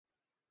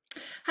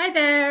Hi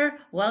there,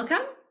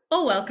 welcome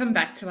or welcome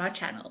back to our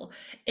channel.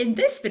 In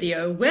this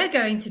video, we're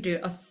going to do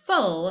a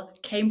full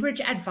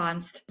Cambridge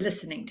Advanced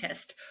listening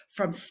test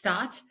from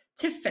start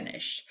to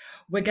finish.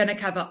 We're going to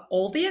cover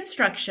all the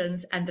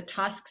instructions and the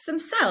tasks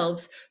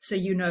themselves so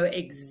you know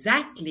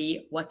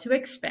exactly what to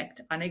expect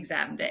on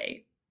exam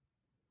day.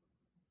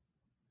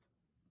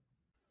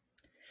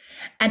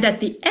 And at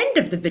the end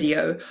of the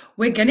video,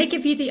 we're going to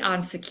give you the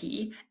answer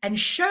key and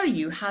show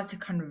you how to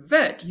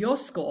convert your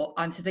score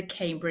onto the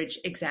Cambridge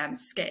exam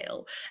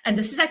scale. And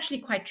this is actually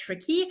quite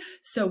tricky,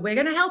 so we're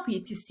going to help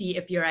you to see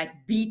if you're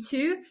at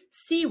B2,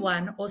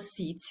 C1, or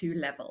C2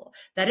 level.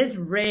 That is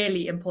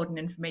really important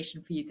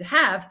information for you to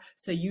have,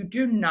 so you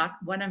do not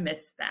want to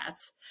miss that.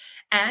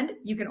 And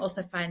you can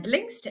also find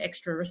links to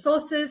extra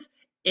resources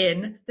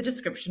in the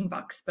description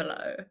box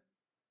below.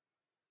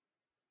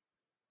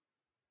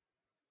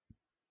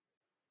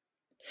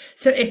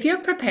 So if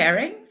you're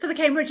preparing for the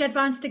Cambridge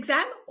Advanced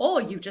exam,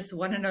 or you just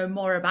want to know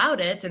more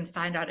about it and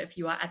find out if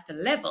you are at the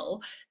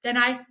level, then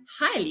I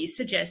highly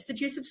suggest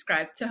that you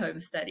subscribe to Home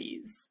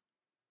Studies.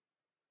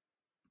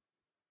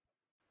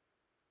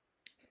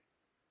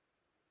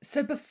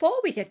 So before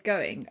we get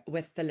going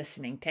with the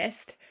listening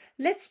test,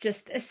 let's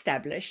just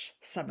establish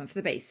some of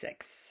the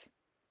basics.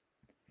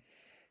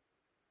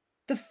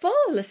 The full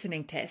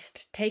listening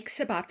test takes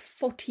about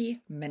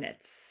 40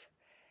 minutes.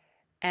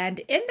 And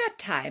in that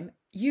time,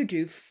 you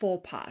do 4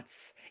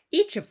 parts,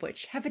 each of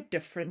which have a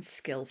different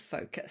skill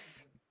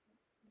focus.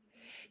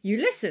 You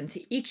listen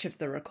to each of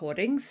the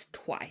recordings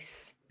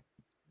twice.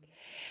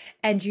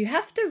 And you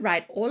have to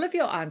write all of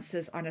your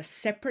answers on a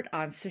separate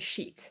answer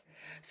sheet.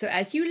 So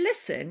as you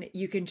listen,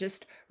 you can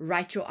just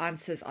write your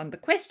answers on the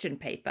question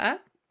paper,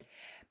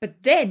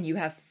 but then you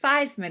have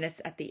 5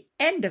 minutes at the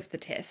end of the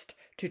test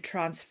to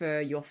transfer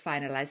your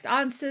finalized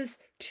answers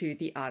to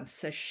the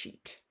answer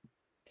sheet.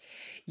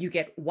 You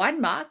get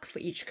 1 mark for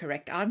each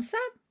correct answer,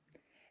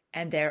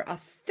 and there are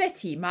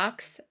 30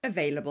 marks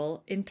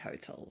available in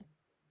total.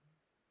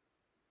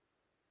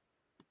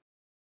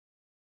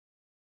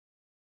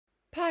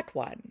 Part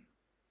 1.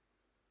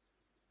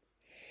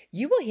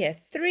 You will hear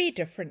 3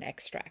 different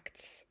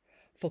extracts.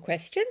 For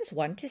questions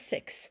 1 to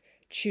 6,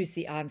 choose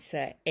the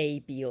answer A,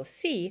 B, or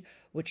C,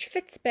 which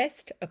fits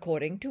best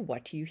according to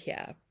what you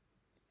hear.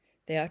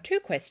 There are 2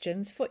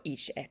 questions for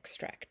each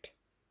extract.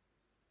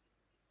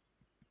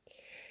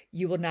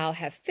 You will now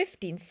have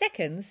 15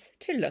 seconds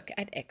to look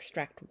at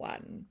extract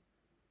 1.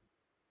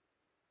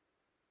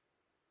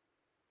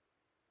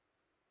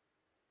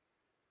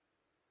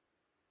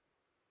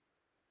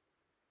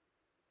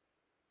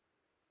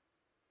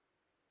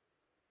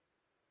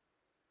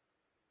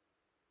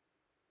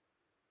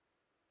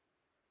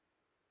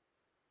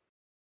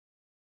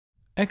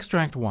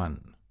 Extract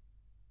 1.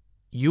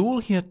 You will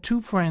hear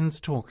 2 friends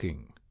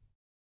talking.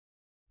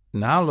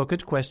 Now look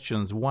at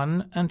questions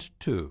 1 and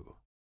 2.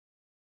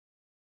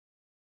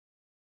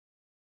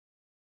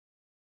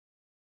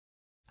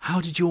 How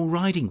did your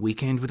riding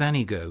weekend with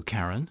Annie go,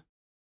 Karen?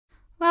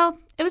 Well,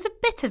 it was a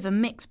bit of a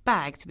mixed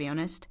bag, to be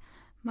honest.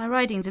 My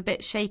riding's a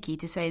bit shaky,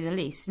 to say the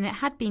least, and it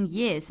had been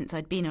years since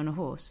I'd been on a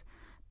horse.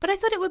 But I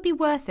thought it would be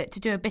worth it to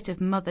do a bit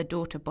of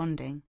mother-daughter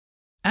bonding.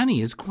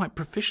 Annie is quite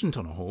proficient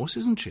on a horse,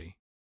 isn't she?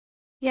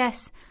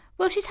 Yes.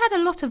 Well, she's had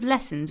a lot of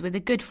lessons with a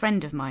good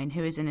friend of mine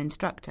who is an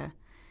instructor.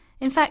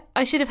 In fact,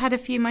 I should have had a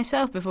few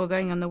myself before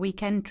going on the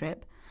weekend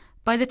trip.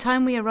 By the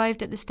time we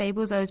arrived at the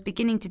stables, I was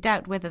beginning to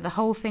doubt whether the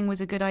whole thing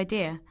was a good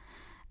idea.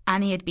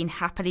 Annie had been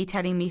happily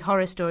telling me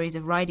horror stories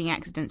of riding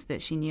accidents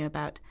that she knew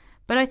about,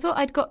 but I thought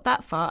I'd got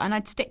that far and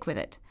I'd stick with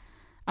it.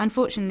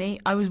 Unfortunately,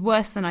 I was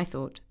worse than I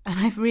thought, and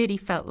I've really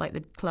felt like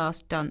the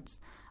class dunce.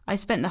 I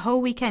spent the whole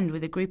weekend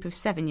with a group of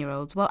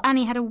 7-year-olds, while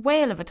Annie had a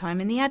whale of a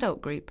time in the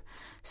adult group.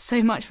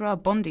 So much for our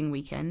bonding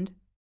weekend.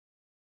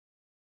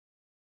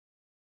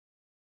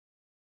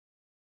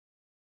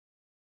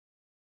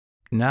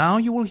 Now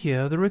you will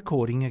hear the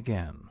recording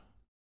again.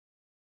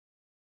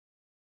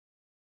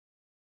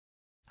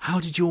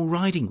 How did your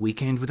riding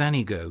weekend with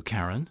Annie go,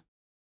 Karen?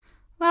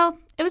 Well,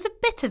 it was a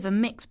bit of a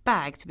mixed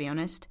bag, to be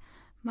honest.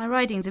 My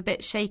riding's a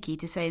bit shaky,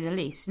 to say the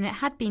least, and it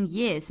had been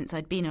years since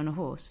I'd been on a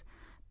horse.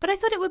 But I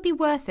thought it would be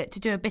worth it to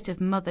do a bit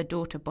of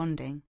mother-daughter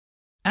bonding.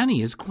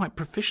 Annie is quite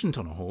proficient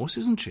on a horse,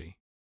 isn't she?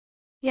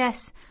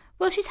 Yes.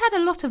 Well, she's had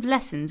a lot of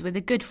lessons with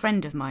a good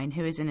friend of mine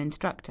who is an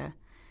instructor.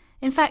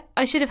 In fact,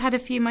 I should have had a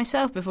few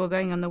myself before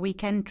going on the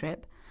weekend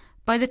trip.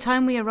 By the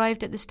time we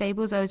arrived at the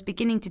stables, I was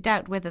beginning to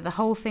doubt whether the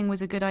whole thing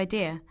was a good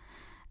idea.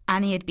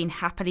 Annie had been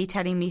happily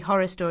telling me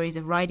horror stories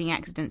of riding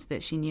accidents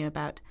that she knew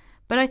about,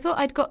 but I thought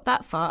I'd got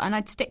that far and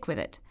I'd stick with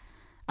it.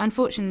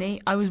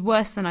 Unfortunately, I was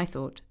worse than I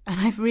thought,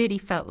 and I've really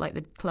felt like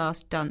the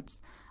class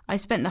dunce. I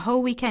spent the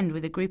whole weekend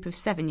with a group of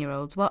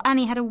 7-year-olds, while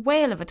Annie had a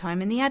whale of a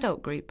time in the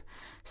adult group.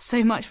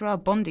 So much for our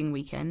bonding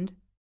weekend.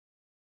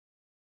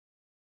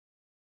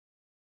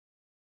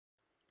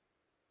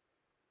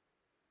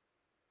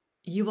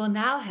 You will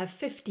now have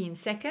 15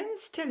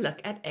 seconds to look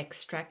at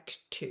extract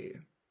 2.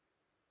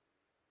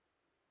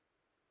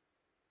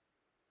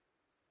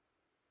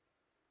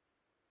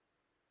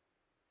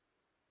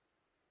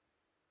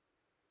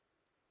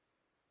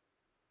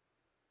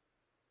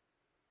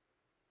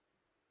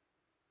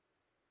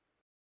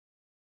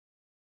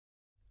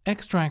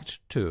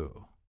 Extract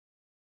 2.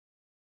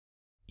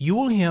 You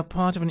will hear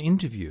part of an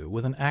interview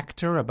with an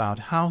actor about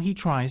how he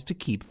tries to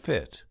keep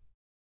fit.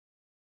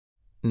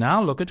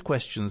 Now look at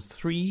questions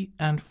 3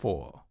 and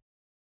 4.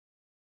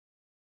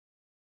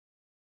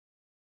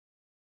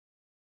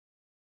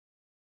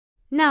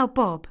 Now,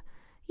 Bob,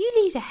 you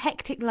lead a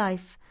hectic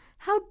life.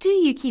 How do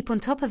you keep on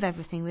top of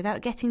everything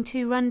without getting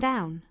too run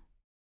down?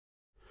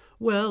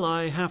 Well,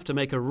 I have to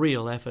make a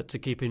real effort to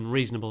keep in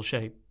reasonable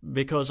shape,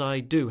 because I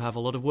do have a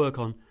lot of work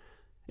on.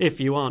 If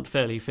you aren't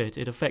fairly fit,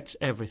 it affects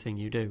everything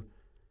you do.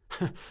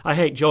 I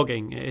hate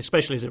jogging,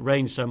 especially as it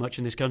rains so much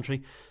in this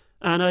country,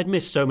 and I'd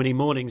miss so many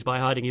mornings by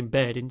hiding in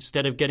bed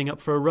instead of getting up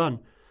for a run.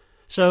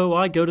 So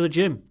I go to the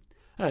gym.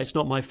 It's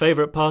not my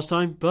favourite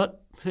pastime,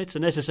 but it's a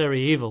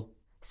necessary evil.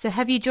 So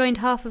have you joined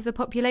half of the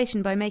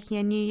population by making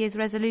a New Year's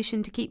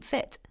resolution to keep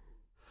fit?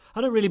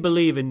 I don't really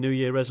believe in New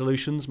Year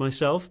resolutions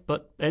myself,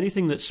 but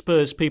anything that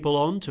spurs people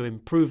on to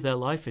improve their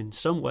life in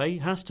some way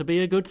has to be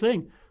a good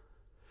thing.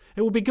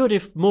 It would be good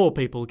if more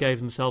people gave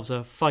themselves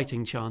a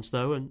fighting chance,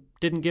 though, and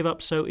didn't give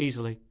up so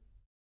easily.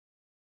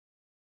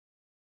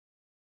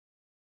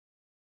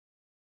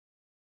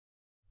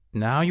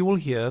 Now you will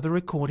hear the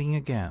recording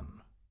again.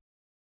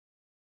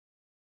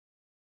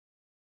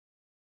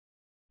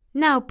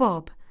 Now,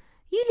 Bob,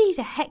 you lead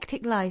a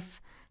hectic life.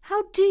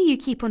 How do you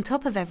keep on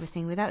top of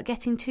everything without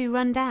getting too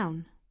run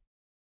down?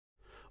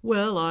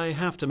 Well, I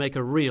have to make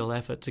a real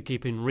effort to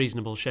keep in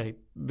reasonable shape,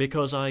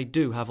 because I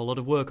do have a lot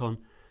of work on.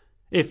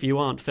 If you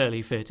aren't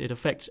fairly fit, it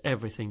affects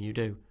everything you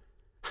do.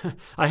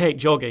 I hate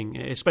jogging,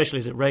 especially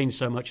as it rains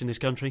so much in this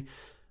country,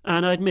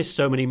 and I'd miss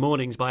so many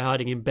mornings by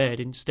hiding in bed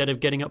instead of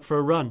getting up for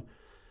a run.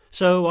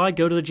 So I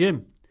go to the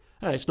gym.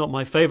 It's not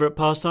my favourite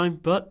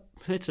pastime, but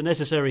it's a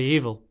necessary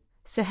evil.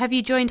 So have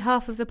you joined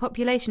half of the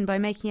population by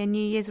making a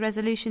New Year's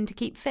resolution to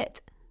keep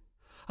fit?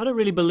 I don't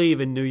really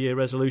believe in New Year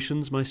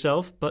resolutions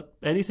myself, but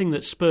anything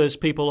that spurs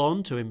people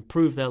on to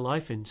improve their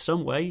life in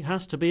some way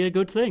has to be a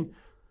good thing.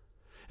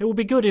 It would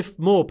be good if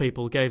more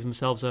people gave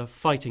themselves a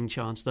fighting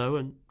chance, though,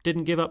 and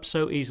didn't give up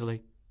so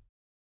easily.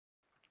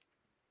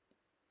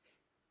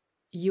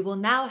 You will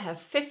now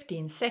have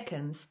 15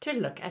 seconds to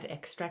look at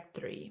extract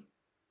 3.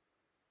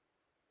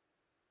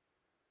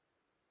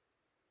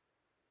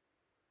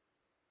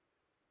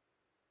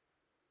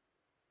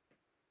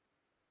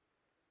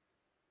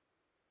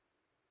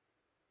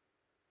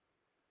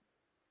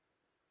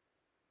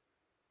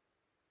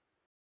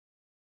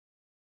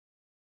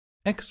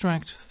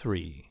 Extract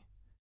 3.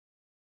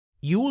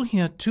 You will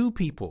hear two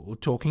people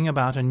talking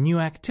about a new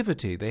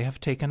activity they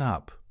have taken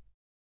up.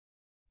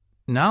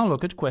 Now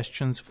look at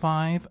questions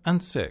 5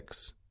 and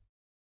 6.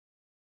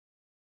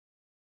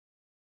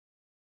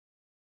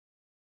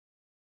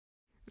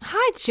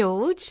 Hi,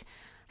 George.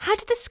 How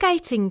did the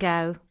skating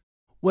go?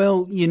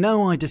 Well,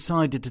 I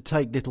decided to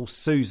take little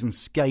Susan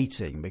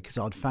skating because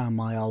I'd found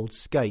my old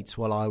skates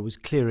while I was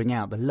clearing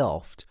out the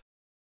loft.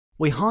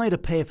 We hired a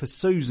pair for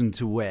Susan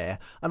to wear,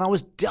 and I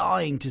was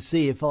dying to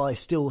see if I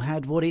still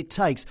had what it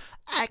takes.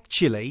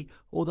 Actually,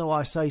 although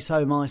I say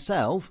so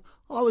myself,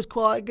 I was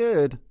quite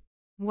good.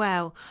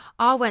 Well,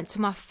 I went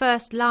to my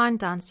first line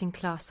dancing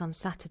class on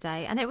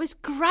Saturday, and it was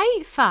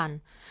great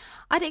fun.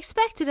 I'd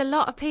expected a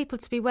lot of people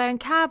to be wearing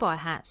cowboy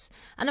hats,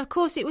 and of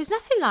course it was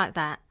nothing like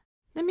that.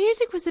 The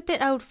music was a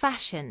bit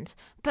old-fashioned,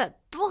 but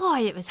boy,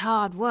 it was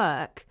hard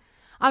work.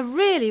 I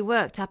really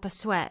worked up a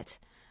sweat.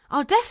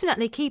 I'll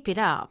definitely keep it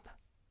up.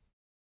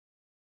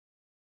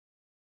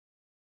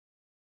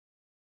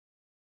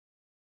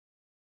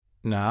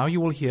 Now you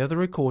will hear the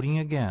recording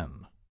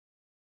again.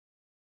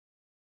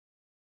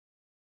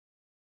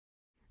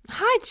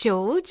 Hi,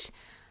 George.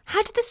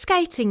 How did the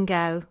skating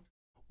go?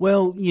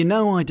 Well,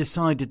 I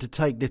decided to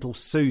take little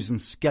Susan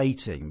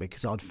skating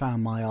because I'd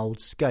found my old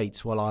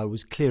skates while I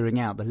was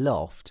clearing out the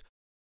loft.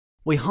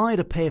 We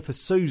hired a pair for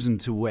Susan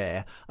to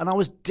wear, and I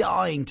was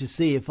dying to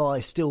see if I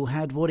still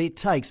had what it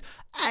takes.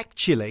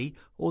 Actually,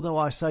 although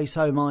I say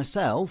so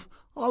myself,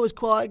 I was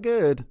quite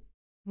good.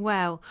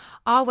 Well,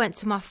 I went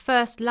to my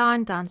first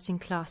line dancing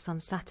class on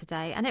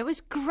Saturday, and it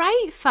was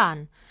great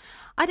fun.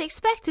 I'd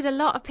expected a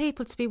lot of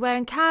people to be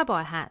wearing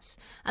cowboy hats,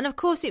 and of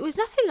course it was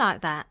nothing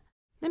like that.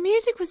 The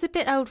music was a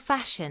bit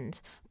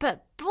old-fashioned,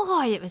 but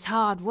boy, it was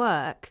hard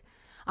work.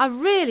 I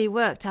really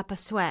worked up a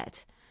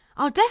sweat.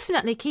 I'll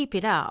definitely keep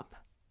it up.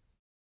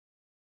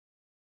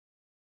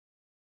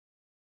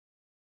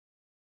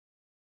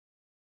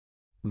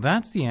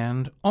 That's the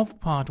end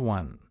of part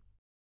 1.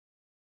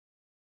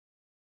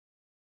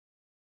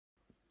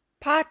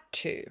 Part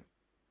 2.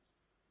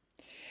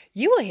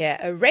 You will hear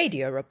a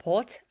radio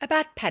report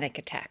about panic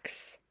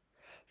attacks.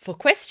 For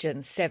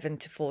questions 7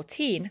 to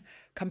 14,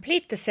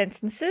 complete the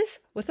sentences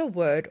with a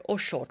word or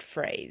short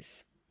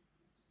phrase.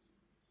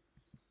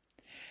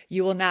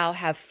 You will now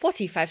have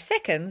 45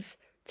 seconds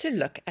to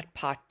look at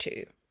part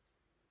 2.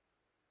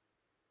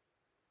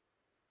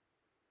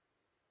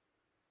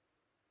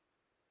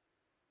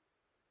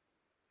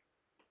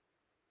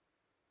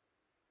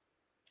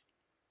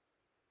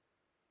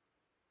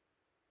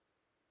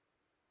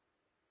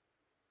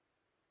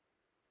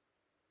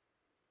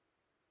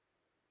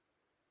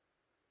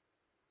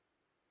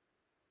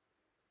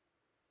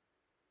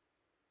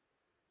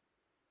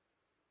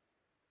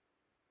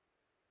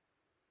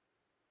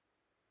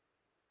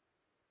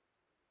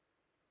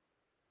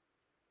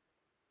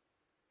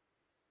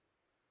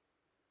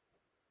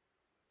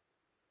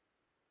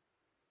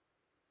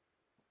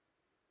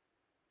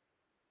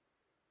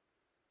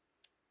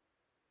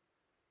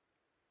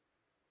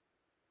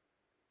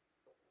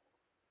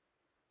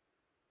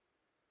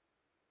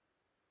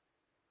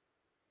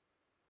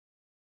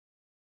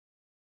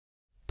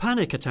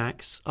 Panic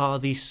attacks are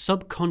the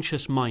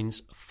subconscious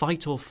mind's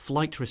fight or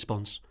flight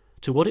response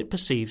to what it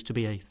perceives to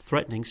be a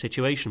threatening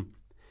situation.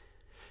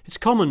 It's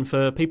common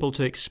for people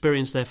to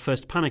experience their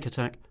first panic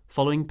attack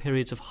following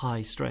periods of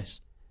high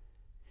stress.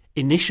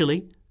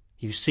 Initially,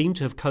 you seem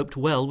to have coped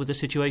well with the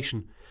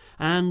situation,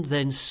 and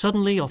then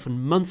suddenly,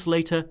 often months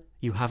later,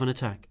 you have an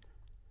attack.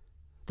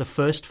 The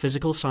first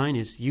physical sign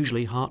is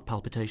usually heart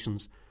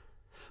palpitations.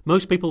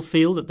 Most people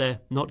feel that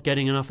they're not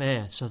getting enough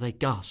air, so they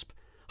gasp,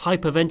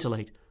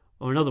 hyperventilate,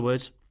 or in other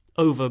words,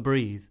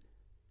 overbreathe.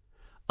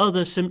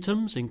 Other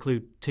symptoms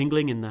include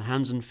tingling in the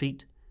hands and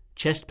feet,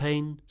 chest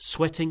pain,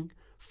 sweating,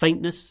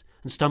 faintness,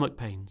 and stomach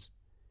pains.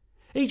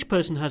 Each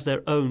person has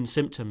their own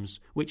symptoms,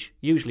 which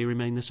usually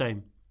remain the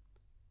same.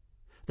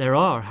 There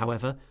are,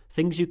 however,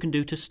 things you can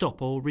do to stop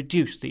or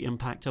reduce the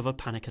impact of a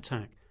panic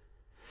attack.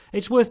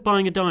 It's worth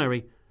buying a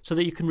diary so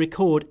that you can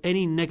record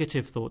any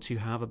negative thoughts you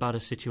have about a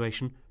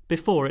situation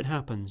before it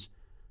happens.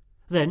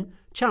 Then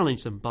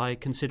challenge them by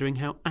considering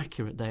how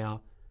accurate they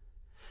are.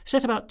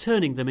 Set about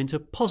turning them into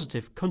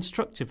positive,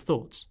 constructive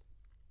thoughts.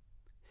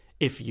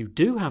 If you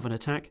do have an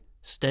attack,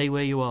 stay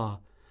where you are,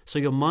 so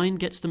your mind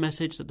gets the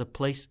message that the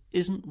place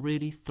isn't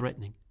really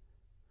threatening.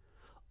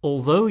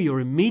 Although your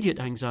immediate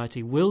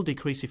anxiety will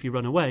decrease if you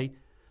run away,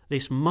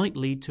 this might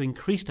lead to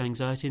increased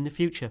anxiety in the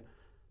future,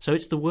 so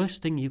it's the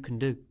worst thing you can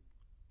do.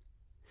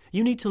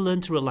 You need to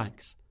learn to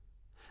relax.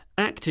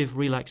 Active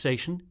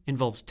relaxation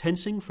involves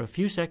tensing for a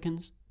few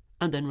seconds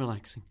and then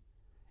relaxing.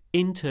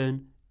 In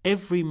turn,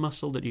 every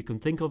muscle that you can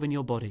think of in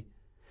your body,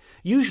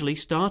 usually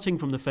starting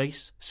from the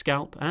face,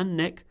 scalp and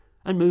neck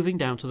and moving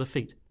down to the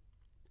feet.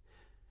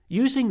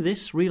 Using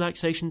this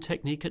relaxation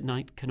technique at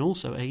night can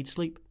also aid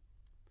sleep.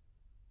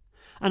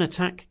 An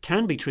attack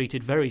can be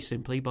treated very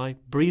simply by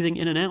breathing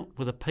in and out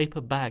with a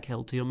paper bag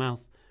held to your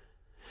mouth.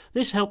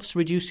 This helps to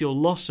reduce your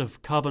loss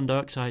of carbon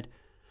dioxide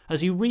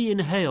as you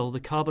re-inhale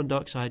the carbon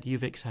dioxide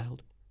you've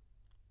exhaled.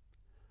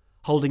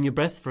 Holding your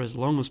breath for as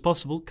long as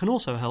possible can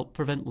also help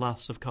prevent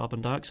loss of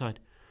carbon dioxide.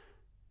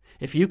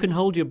 If you can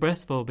hold your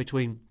breath for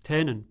between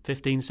 10 and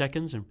 15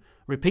 seconds and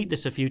repeat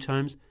this a few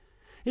times,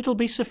 it'll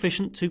be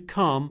sufficient to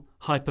calm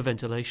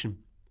hyperventilation.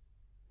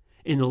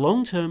 In the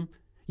long term,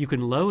 you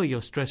can lower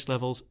your stress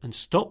levels and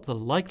stop the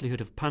likelihood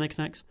of panic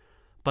attacks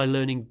by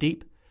learning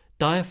deep,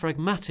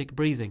 diaphragmatic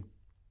breathing.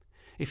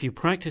 If you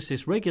practice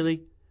this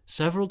regularly,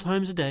 several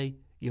times a day,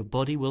 your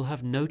body will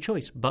have no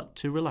choice but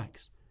to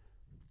relax.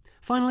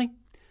 Finally,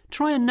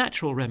 try a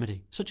natural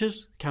remedy, such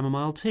as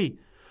chamomile tea,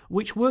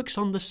 which works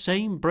on the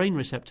same brain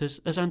receptors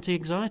as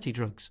anti-anxiety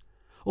drugs,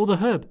 or the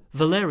herb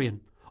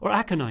valerian or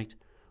aconite,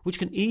 which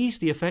can ease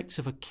the effects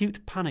of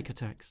acute panic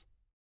attacks.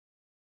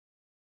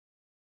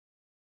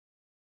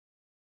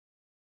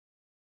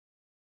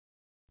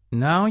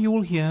 Now you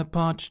will hear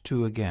part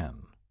 2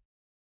 again.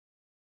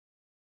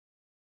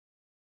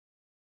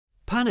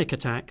 Panic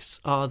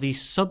attacks are the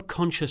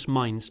subconscious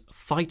mind's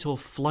fight or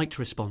flight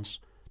response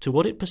to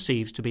what it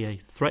perceives to be a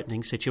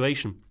threatening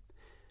situation.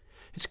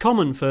 It's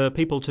common for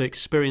people to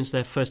experience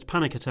their first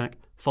panic attack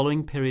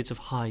following periods of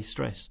high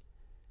stress.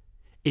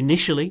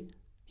 Initially,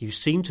 you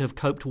seem to have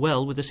coped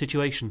well with the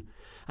situation,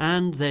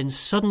 and then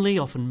suddenly,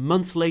 often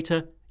months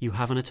later, you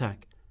have an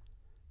attack.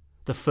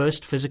 The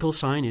first physical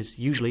sign is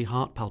usually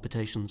heart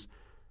palpitations.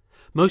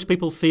 Most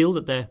people feel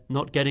that they're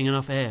not getting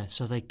enough air,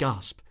 so they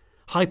gasp,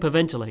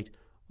 hyperventilate,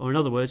 or in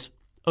other words,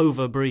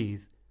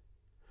 overbreathe.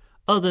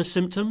 Other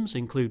symptoms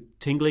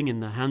include tingling in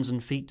the hands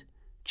and feet,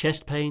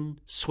 chest pain,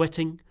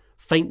 sweating,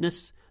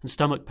 faintness, and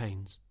stomach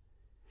pains.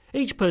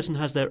 Each person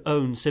has their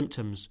own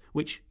symptoms,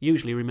 which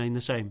usually remain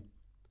the same.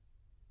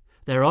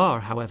 There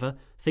are, however,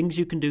 things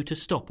you can do to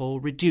stop or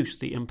reduce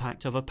the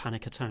impact of a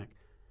panic attack.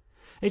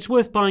 It's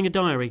worth buying a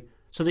diary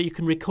so that you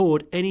can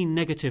record any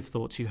negative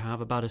thoughts you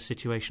have about a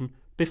situation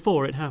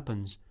before it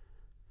happens.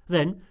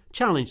 Then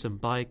challenge them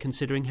by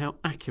considering how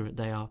accurate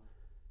they are.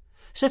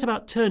 Set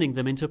about turning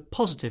them into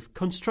positive,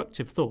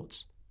 constructive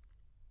thoughts.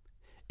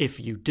 If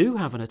you do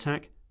have an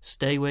attack,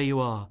 stay where you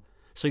are,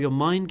 so your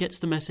mind gets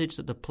the message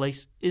that the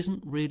place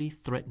isn't really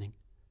threatening.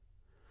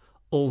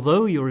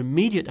 Although your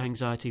immediate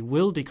anxiety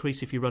will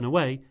decrease if you run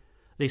away,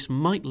 this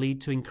might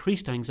lead to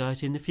increased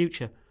anxiety in the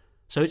future,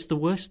 so it's the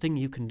worst thing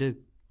you can do.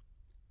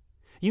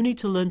 You need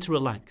to learn to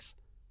relax.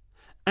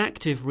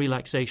 Active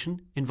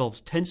relaxation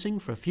involves tensing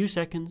for a few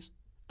seconds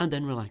and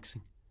then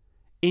relaxing.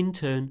 In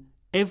turn,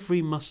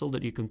 every muscle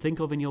that you can think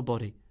of in your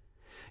body,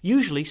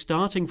 usually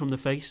starting from the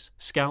face,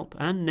 scalp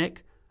and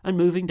neck and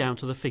moving down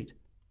to the feet.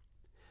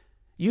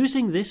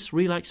 Using this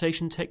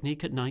relaxation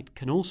technique at night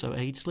can also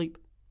aid sleep.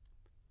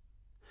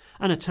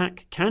 An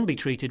attack can be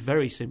treated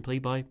very simply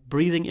by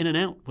breathing in and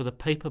out with a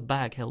paper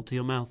bag held to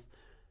your mouth.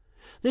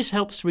 This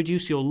helps to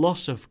reduce your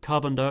loss of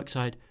carbon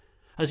dioxide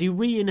as you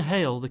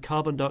re-inhale the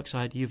carbon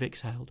dioxide you've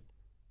exhaled.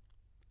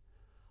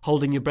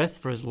 Holding your breath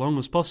for as long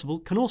as possible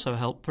can also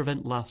help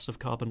prevent loss of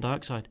carbon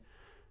dioxide.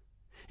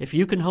 If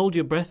you can hold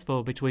your breath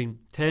for between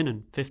 10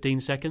 and 15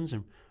 seconds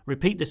and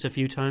repeat this a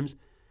few times,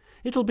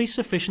 it'll be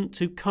sufficient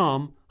to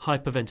calm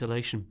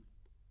hyperventilation.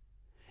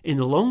 In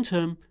the long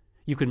term,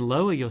 You can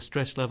lower your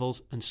stress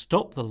levels and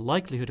stop the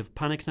likelihood of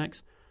panic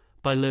attacks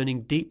by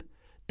learning deep,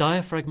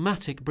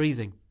 diaphragmatic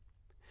breathing.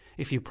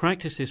 If you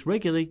practice this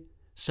regularly,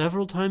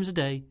 several times a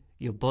day,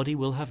 your body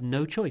will have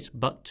no choice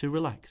but to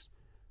relax.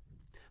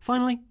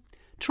 Finally,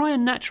 try a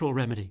natural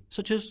remedy,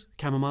 such as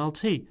chamomile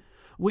tea,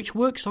 which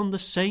works on the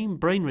same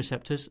brain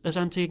receptors as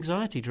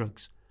anti-anxiety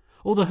drugs,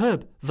 or the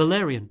herb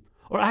valerian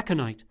or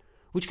aconite,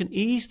 which can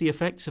ease the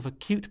effects of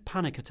acute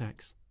panic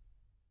attacks.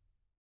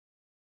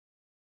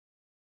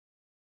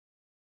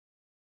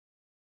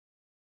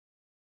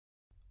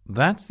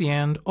 That's the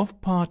end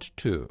of part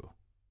 2.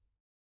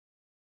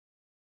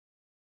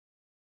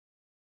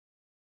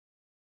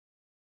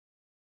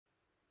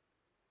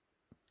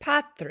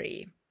 Part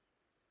 3.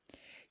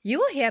 You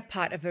will hear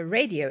part of a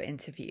radio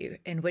interview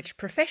in which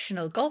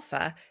professional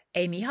golfer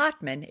Amy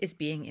Hartman is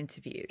being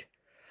interviewed.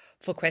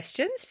 For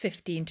questions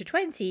 15 to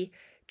 20,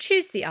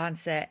 choose the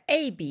answer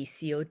A, B,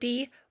 C, or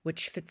D,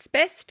 which fits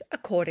best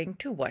according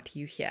to what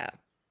you hear.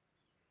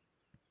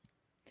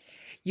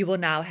 You will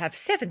now have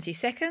 70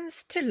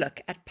 seconds to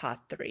look at part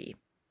 3.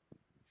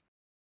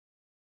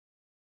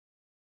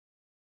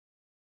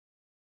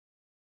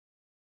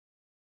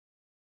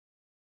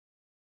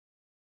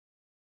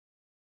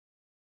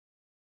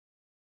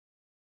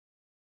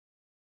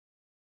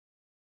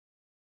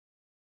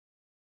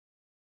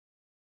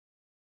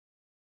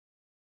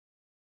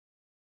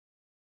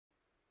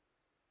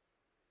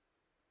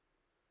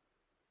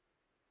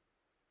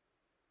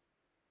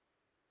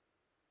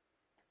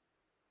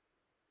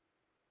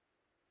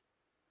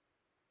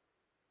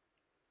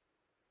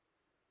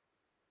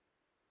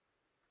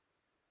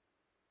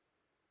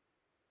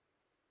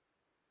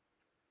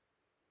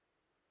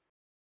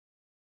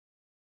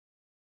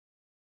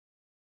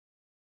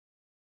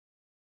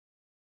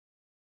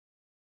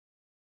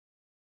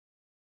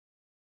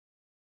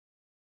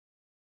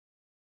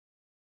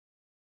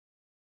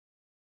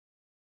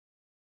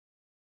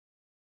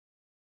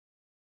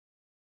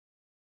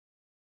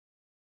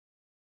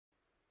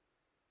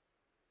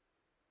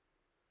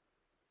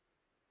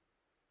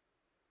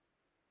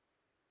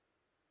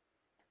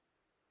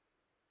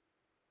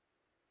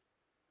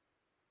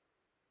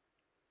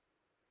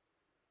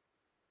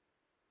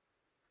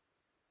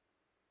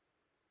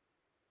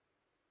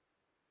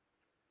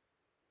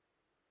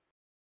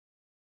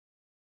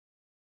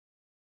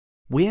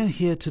 We are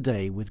here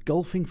today with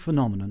golfing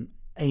phenomenon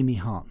Amy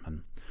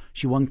Hartman.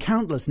 She won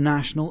countless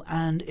national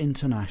and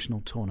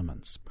international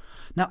tournaments.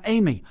 Now,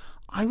 Amy,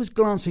 I was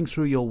glancing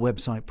through your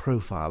website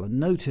profile and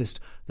noticed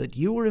that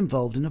you were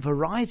involved in a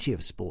variety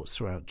of sports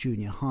throughout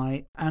junior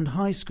high and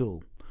high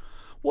school.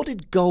 What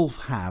did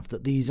golf have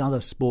that these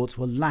other sports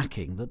were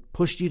lacking that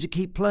pushed you to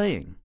keep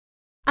playing?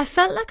 I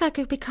felt like I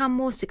could become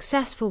more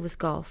successful with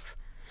golf.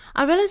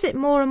 I realise it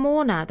more and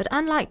more now that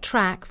unlike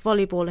track,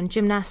 volleyball and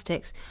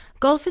gymnastics,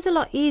 golf is a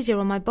lot easier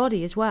on my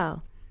body as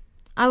well.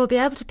 I will be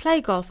able to play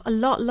golf a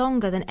lot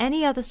longer than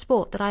any other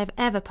sport that I have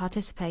ever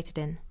participated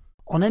in.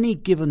 On any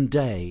given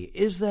day,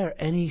 is there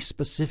any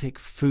specific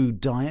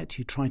food diet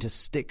you try to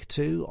stick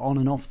to on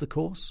and off the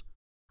course?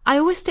 I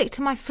always stick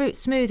to my fruit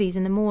smoothies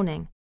in the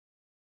morning.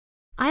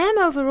 I am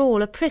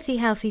overall a pretty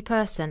healthy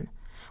person.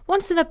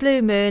 Once in a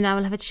blue moon I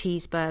will have a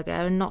cheeseburger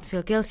and not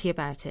feel guilty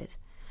about it.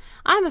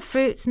 I'm a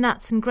fruits,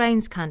 nuts and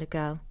grains kind of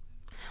girl.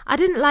 I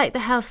didn't like the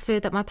health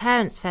food that my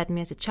parents fed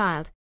me as a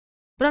child,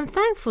 but I'm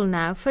thankful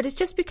now for it has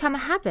just become a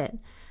habit.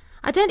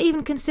 I don't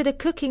even consider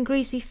cooking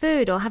greasy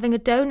food or having a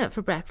donut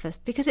for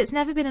breakfast because it's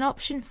never been an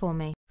option for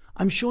me.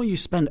 I'm sure you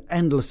spend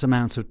endless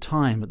amounts of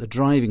time at the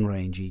driving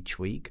range each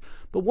week,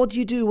 but what do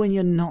you do when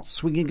you're not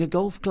swinging a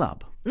golf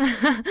club?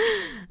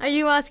 Are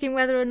you asking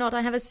whether or not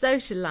I have a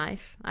social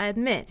life? I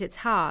admit it's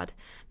hard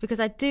because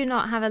I do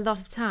not have a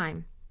lot of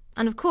time.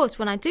 And of course,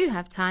 when I do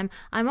have time,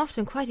 I'm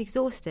often quite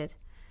exhausted.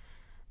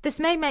 This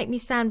may make me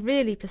sound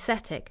really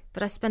pathetic,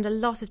 but I spend a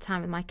lot of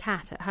time with my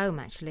cat at home,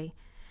 actually.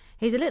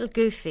 He's a little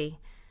goofy.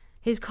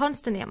 He's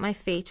constantly at my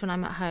feet when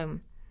I'm at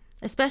home,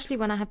 especially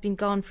when I have been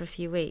gone for a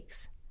few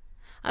weeks.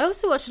 I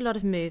also watch a lot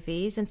of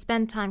movies and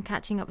spend time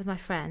catching up with my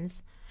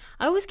friends.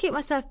 I always keep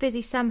myself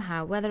busy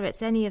somehow, whether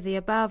it's any of the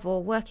above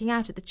or working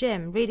out at the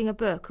gym, reading a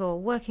book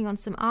or working on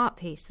some art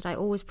piece that I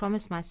always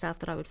promised myself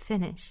that I would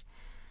finish.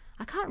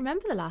 I can't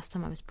remember the last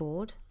time I was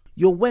bored.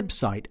 Your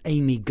website,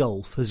 Amy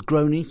Golf, has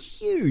grown in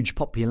huge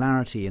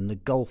popularity in the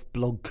golf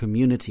blog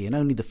community in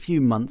only the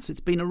few months it's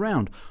been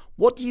around.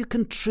 What do you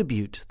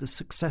contribute the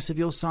success of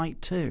your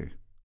site to?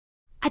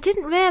 I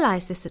didn't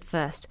realise this at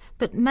first,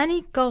 but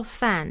many golf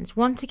fans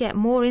want to get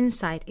more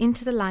insight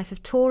into the life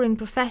of touring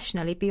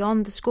professionally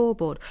beyond the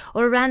scoreboard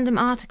or a random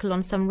article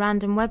on some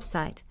random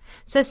website.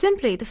 So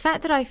simply, the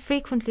fact that I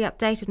frequently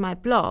updated my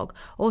blog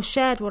or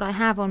shared what I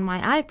have on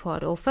my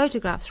iPod or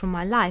photographs from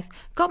my life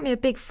got me a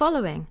big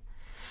following.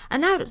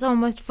 And now it's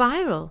almost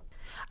viral.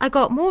 I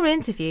got more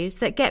interviews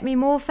that get me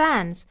more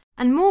fans,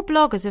 and more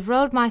bloggers have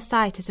rolled my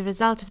site as a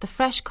result of the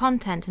fresh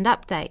content and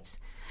updates.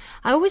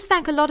 I always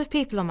thank a lot of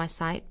people on my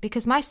site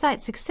because my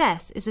site's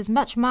success is as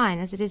much mine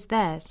as it is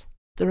theirs.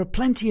 There are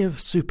plenty of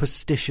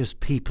superstitious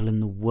people in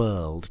the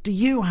world. Do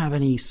you have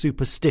any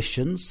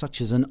superstitions, such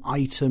as an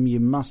item you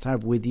must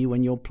have with you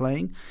when you're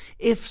playing?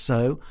 If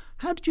so,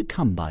 how did you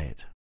come by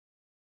it?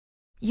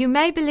 You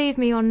may believe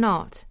me or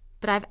not,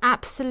 but I've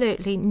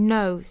absolutely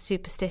no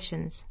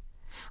superstitions.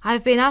 I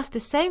have been asked the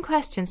same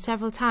question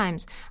several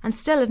times and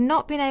still have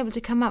not been able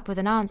to come up with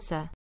an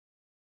answer.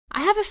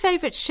 I have a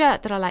favourite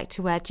shirt that I like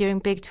to wear during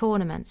big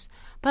tournaments,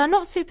 but I'm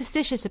not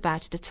superstitious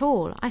about it at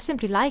all. I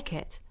simply like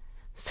it.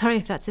 Sorry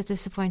if that's a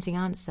disappointing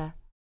answer.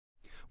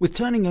 With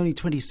turning only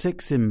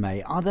 26 in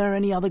May, are there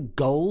any other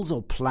goals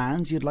or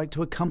plans you'd like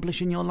to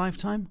accomplish in your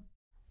lifetime?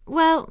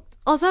 Well,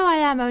 although I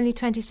am only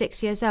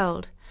 26 years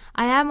old,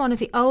 I am one of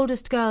the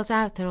oldest girls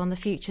out there on the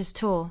Futures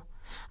Tour.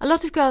 A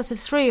lot of girls have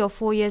 3 or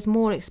 4 years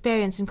more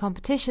experience in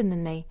competition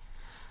than me.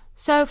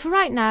 So for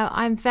right now,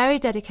 I'm very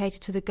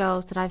dedicated to the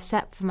goals that I've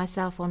set for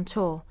myself on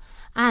tour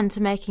and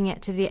to making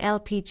it to the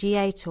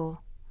LPGA Tour.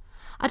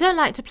 I don't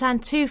like to plan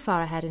too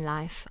far ahead in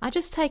life. I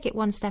just take it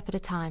one step at a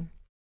time.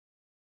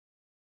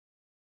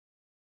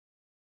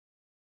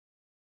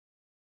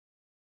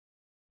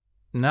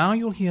 Now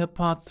you'll hear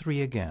part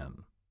 3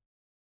 again.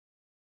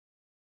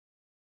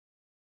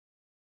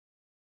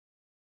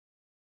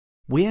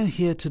 We are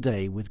here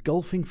today with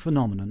golfing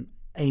phenomenon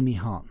Amy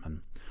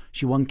Hartman.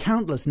 She won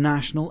countless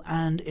national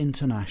and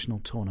international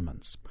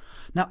tournaments.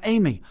 Now,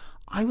 Amy,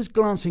 I was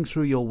glancing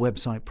through your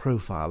website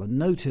profile and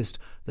noticed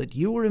that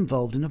you were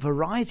involved in a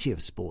variety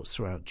of sports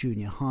throughout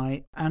junior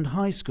high and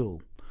high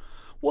school.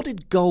 What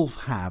did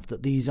golf have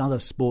that these other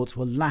sports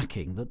were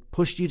lacking that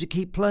pushed you to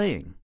keep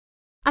playing?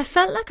 I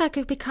felt like I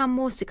could become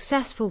more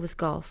successful with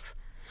golf.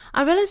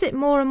 I realise it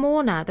more and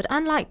more now that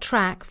unlike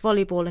track,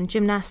 volleyball and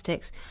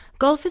gymnastics,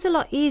 golf is a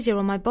lot easier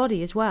on my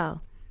body as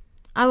well.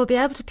 I will be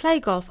able to play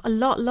golf a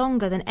lot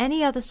longer than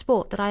any other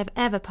sport that I have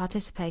ever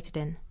participated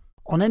in.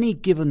 On any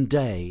given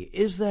day,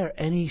 is there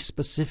any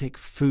specific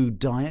food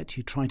diet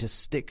you try to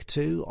stick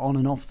to on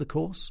and off the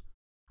course?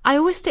 I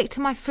always stick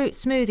to my fruit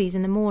smoothies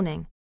in the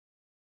morning.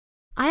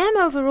 I am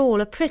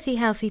overall a pretty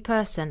healthy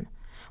person.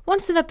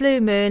 Once in a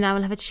blue moon I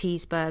will have a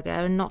cheeseburger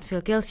and not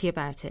feel guilty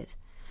about it.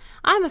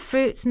 I'm a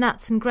fruits,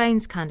 nuts and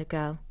grains kind of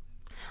girl.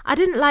 I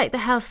didn't like the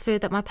health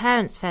food that my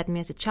parents fed me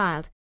as a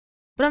child,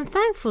 but I'm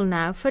thankful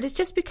now for it has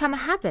just become a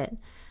habit.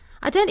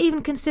 I don't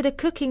even consider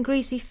cooking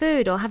greasy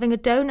food or having a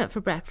donut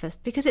for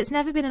breakfast because it's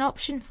never been an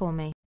option for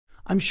me.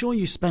 I'm sure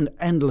you spend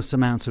endless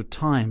amounts of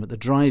time at the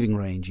driving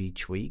range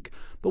each week,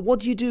 but what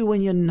do you do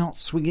when you're not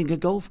swinging a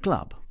golf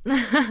club?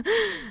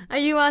 Are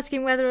you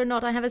asking whether or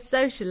not I have a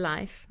social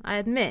life? I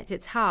admit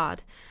it's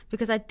hard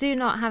because I do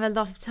not have a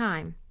lot of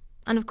time.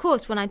 And of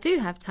course, when I do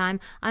have time,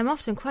 I'm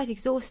often quite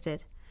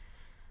exhausted.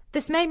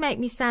 This may make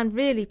me sound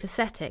really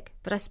pathetic,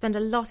 but I spend a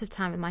lot of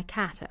time with my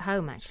cat at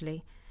home,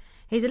 actually.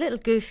 He's a little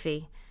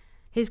goofy.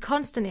 He's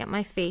constantly at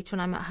my feet when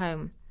I'm at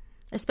home,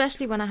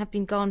 especially when I have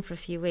been gone for a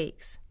few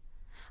weeks.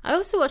 I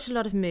also watch a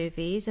lot of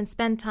movies and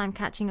spend time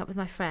catching up with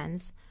my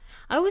friends.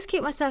 I always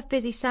keep myself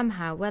busy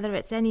somehow, whether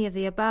it's any of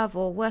the above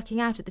or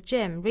working out at the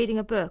gym, reading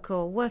a book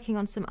or working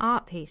on some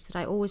art piece that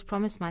I always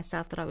promised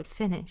myself that I would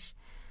finish.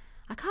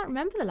 I can't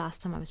remember the last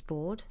time I was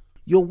bored.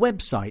 Your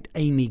website,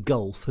 Amy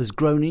Golf, has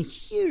grown in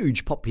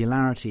huge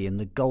popularity in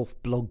the golf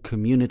blog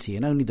community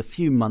in only the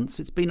few months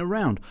it's been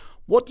around.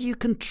 What do you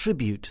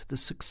contribute the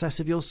success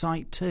of your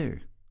site to?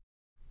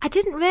 I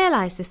didn't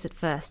realise this at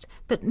first,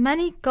 but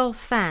many golf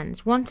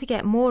fans want to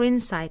get more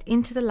insight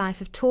into the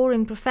life of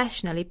touring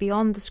professionally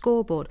beyond the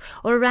scoreboard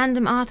or a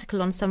random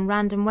article on some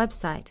random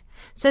website.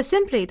 So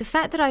simply, the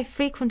fact that I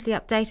frequently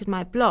updated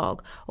my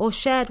blog or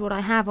shared what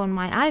I have on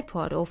my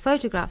iPod or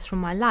photographs from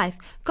my life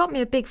got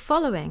me a big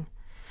following.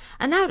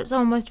 And now it's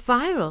almost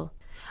viral.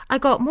 I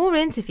got more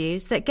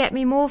interviews that get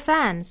me more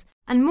fans,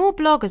 and more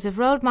bloggers have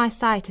rolled my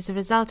site as a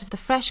result of the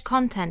fresh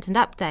content and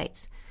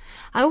updates.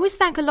 I always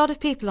thank a lot of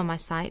people on my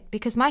site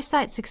because my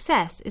site's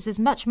success is as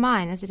much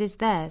mine as it is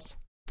theirs.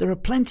 There are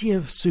plenty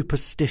of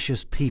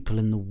superstitious people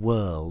in the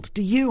world.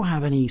 Do you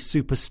have any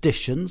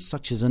superstitions,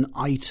 such as an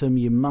item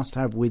you must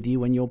have with you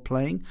when you're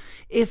playing?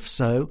 If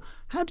so,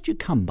 how did you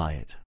come by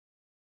it?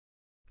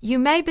 You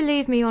may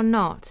believe me or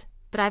not,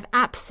 but I've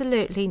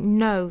absolutely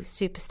no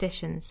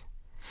superstitions.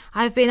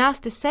 I have been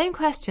asked the same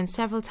question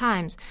several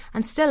times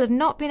and still have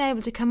not been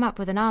able to come up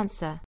with an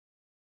answer.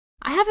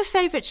 I have a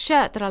favourite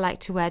shirt that I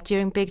like to wear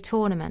during big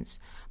tournaments,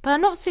 but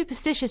I'm not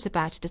superstitious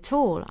about it at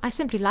all. I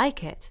simply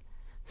like it.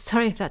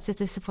 Sorry if that's a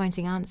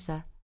disappointing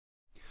answer.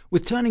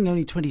 With turning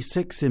only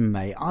 26 in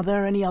May, are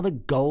there any other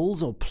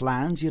goals or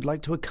plans you'd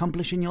like to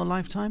accomplish in your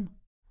lifetime?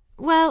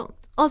 Well,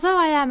 although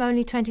I am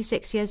only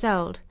 26 years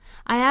old,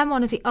 I am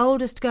one of the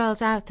oldest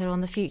girls out there on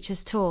the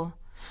Futures Tour.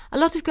 A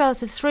lot of girls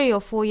have 3 or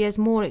 4 years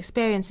more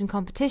experience in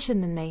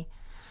competition than me.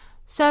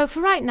 So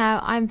for right now,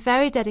 I'm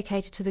very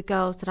dedicated to the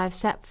goals that I've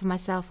set for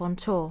myself on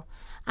tour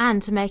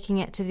and to making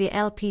it to the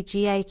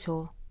LPGA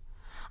Tour.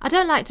 I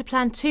don't like to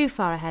plan too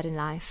far ahead in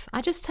life.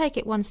 I just take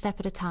it one step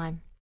at a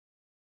time.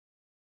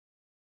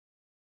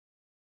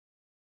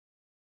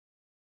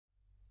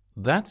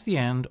 That's the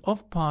end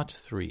of part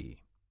 3.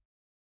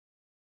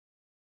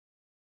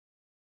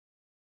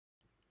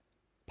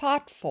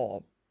 Part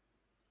 4.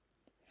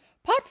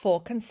 Part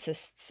 4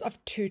 consists of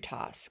 2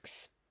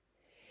 tasks.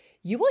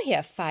 You will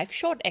hear 5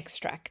 short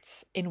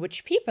extracts in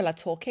which people are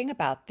talking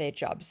about their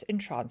jobs in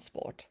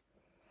transport.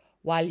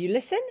 While you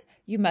listen,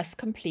 you must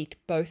complete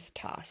both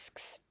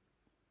tasks.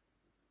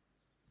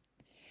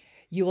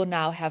 You will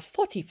now have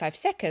 45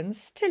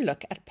 seconds to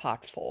look at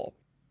Part 4.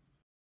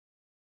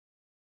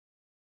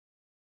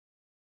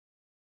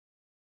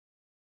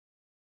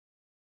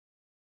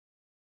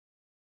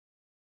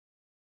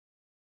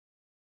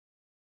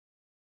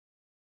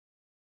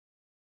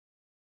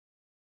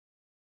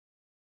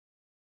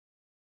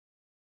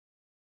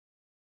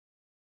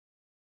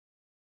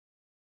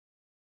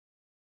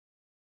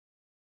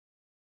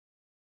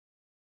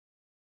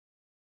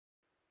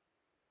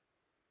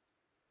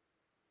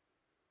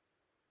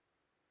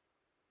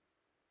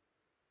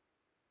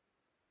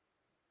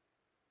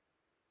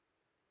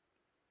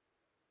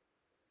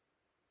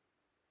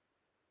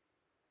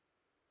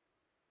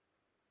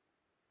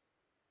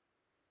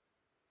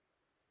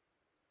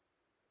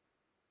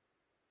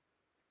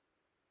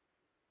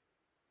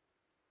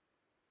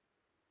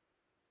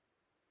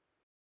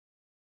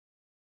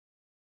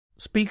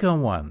 Speaker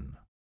 1.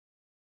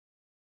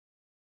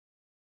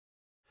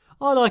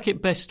 I like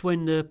it best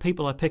when the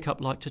people I pick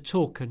up like to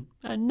talk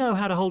and know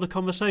how to hold a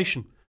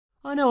conversation.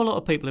 I know a lot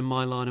of people in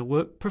my line of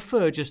work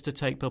prefer just to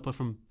take people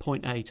from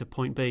point A to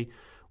point B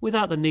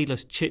without the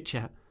needless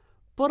chit-chat,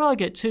 but I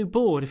get too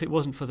bored if it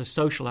wasn't for the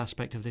social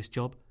aspect of this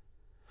job.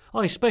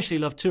 I especially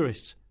love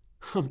tourists.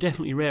 I'm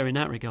definitely rare in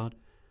that regard.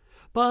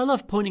 But I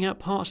love pointing out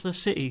parts of the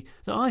city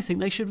that I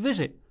think they should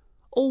visit,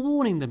 or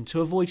warning them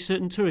to avoid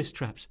certain tourist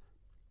traps.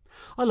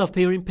 I love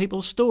hearing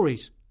people's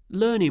stories,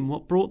 learning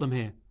what brought them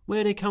here,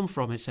 where they come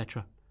from,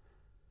 etc.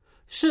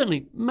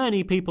 Certainly,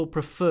 many people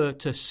prefer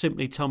to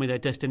simply tell me their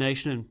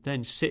destination and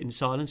then sit in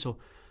silence or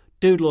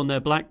doodle on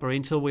their BlackBerry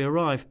until we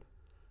arrive.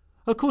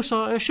 Of course,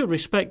 I should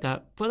respect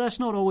that, but that's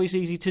not always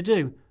easy to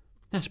do.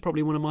 That's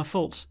probably one of my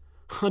faults.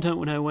 I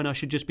don't know when I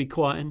should just be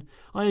quiet and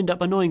I end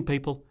up annoying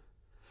people.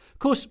 Of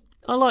course,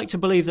 I like to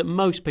believe that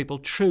most people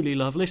truly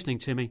love listening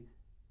to me.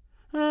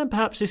 And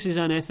perhaps this is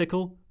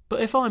unethical,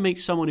 but if I meet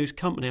someone whose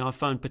company I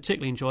found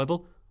particularly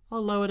enjoyable,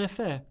 I'll lower their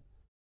fare.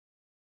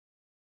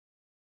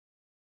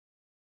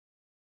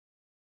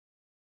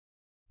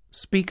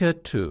 Speaker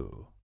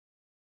 2.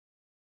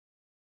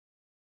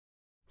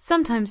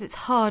 Sometimes it's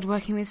hard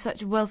working with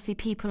such wealthy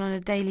people on a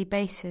daily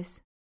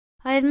basis.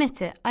 I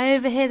admit it, I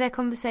overhear their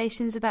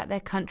conversations about their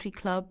country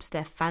clubs,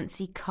 their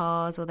fancy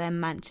cars or their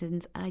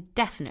mansions, and I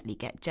definitely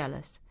get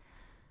jealous.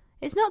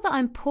 It's not that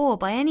I'm poor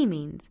by any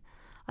means.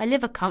 I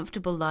live a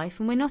comfortable life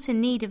and we're not in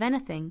need of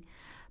anything.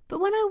 But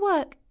when I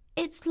work,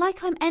 it's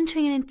like I'm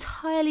entering an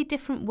entirely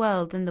different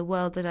world than the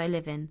world that I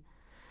live in.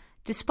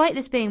 Despite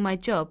this being my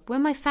job,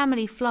 when my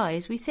family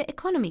flies, we sit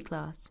economy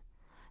class.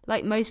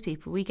 Like most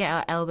people, we get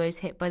our elbows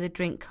hit by the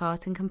drink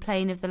cart and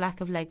complain of the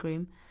lack of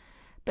legroom.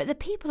 But the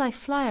people I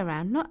fly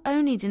around not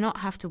only do not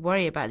have to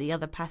worry about the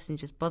other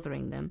passengers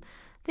bothering them,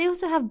 they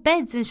also have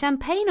beds and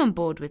champagne on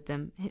board with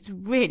them. It's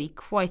really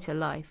quite a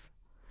life.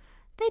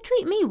 They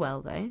treat me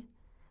well, though.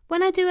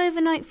 When I do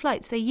overnight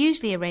flights, they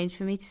usually arrange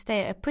for me to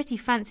stay at a pretty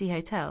fancy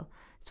hotel,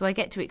 so I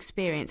get to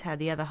experience how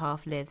the other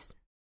half lives.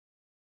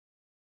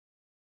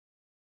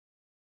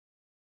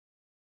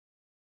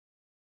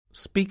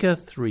 Speaker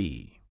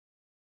 3.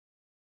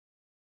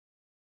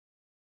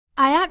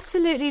 I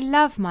absolutely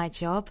love my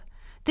job.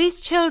 These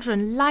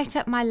children light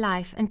up my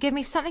life and give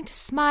me something to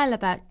smile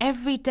about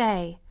every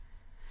day.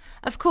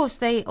 Of course,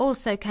 they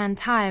also can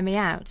tire me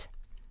out.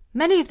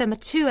 Many of them are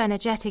too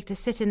energetic to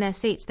sit in their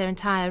seats their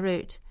entire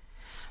route.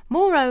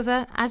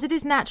 Moreover, as it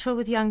is natural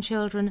with young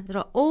children, there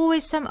are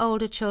always some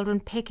older children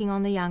picking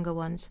on the younger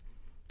ones.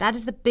 That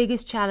is the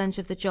biggest challenge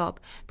of the job,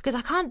 because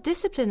I can't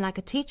discipline like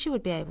a teacher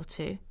would be able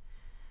to.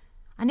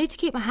 I need to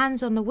keep my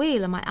hands on the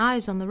wheel and my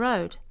eyes on the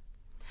road.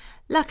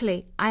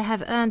 Luckily, I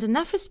have earned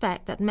enough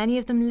respect that many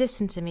of them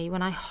listen to me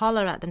when I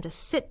holler at them to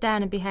sit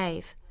down and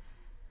behave.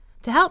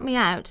 To help me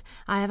out,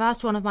 I have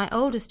asked one of my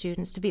older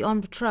students to be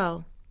on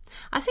patrol.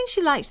 I think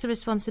she likes the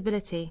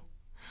responsibility.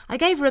 I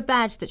gave her a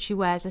badge that she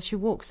wears as she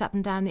walks up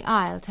and down the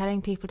aisle,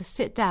 telling people to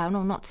sit down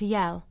or not to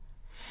yell.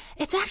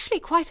 It's actually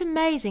quite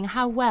amazing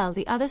how well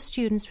the other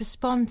students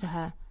respond to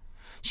her.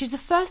 She's the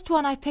first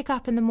one I pick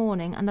up in the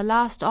morning and the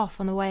last off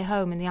on the way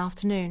home in the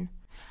afternoon.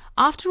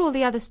 After all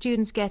the other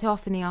students get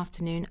off in the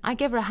afternoon, I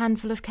give her a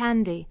handful of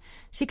candy.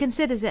 She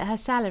considers it her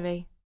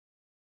salary.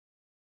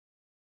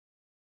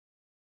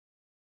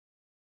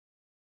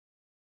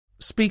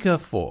 Speaker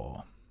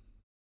 4.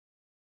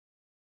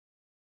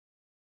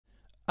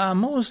 I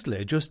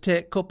mostly just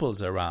take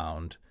couples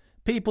around.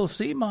 People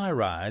see my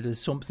ride as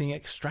something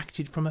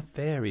extracted from a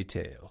fairy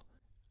tale.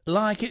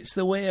 Like it's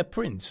the way a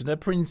prince and a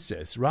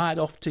princess ride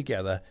off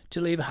together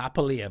to live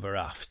happily ever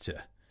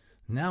after.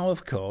 Now,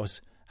 of course,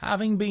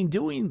 having been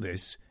doing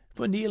this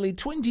for nearly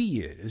 20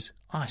 years,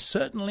 I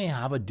certainly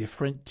have a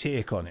different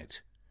take on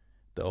it.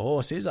 The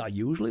horses are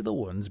usually the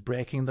ones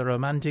breaking the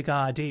romantic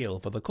ideal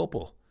for the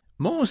couple.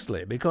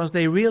 mostly because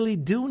they really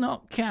do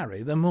not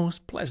carry the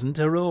most pleasant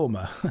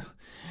aroma.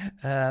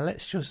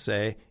 Let's just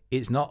say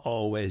it's not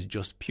always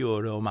just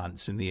pure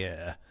romance in the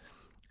air.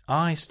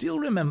 I still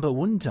remember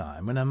one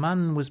time when a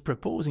man was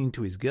proposing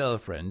to his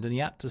girlfriend and he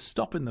had to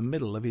stop in the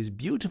middle of his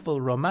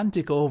beautiful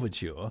romantic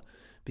overture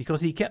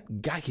because he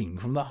kept gagging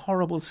from the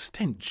horrible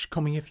stench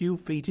coming a few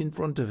feet in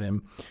front of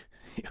him.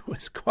 It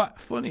was quite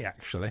funny,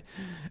 actually.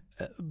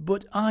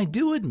 But I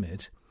do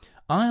admit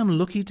I am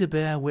lucky to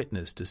bear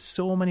witness to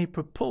so many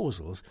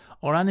proposals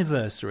or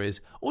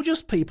anniversaries or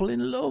just people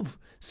in love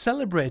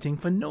celebrating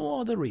for no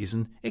other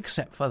reason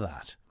except for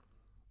that.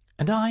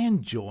 And I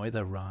enjoy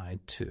the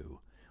ride too.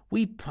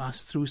 We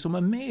passed through some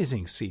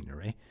amazing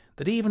scenery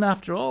that even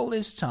after all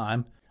this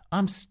time,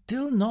 I'm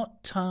still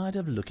not tired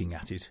of looking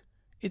at it.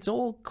 It's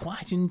all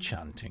quite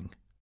enchanting.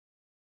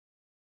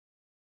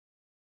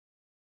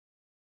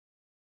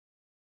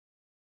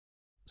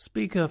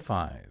 Speaker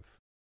 5.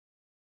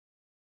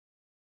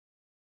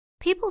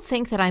 People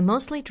think that I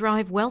mostly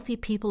drive wealthy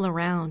people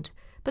around,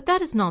 but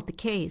that is not the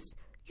case.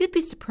 You'd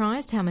be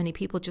surprised how many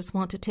people just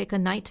want to take a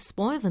night to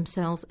spoil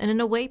themselves and in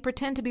a way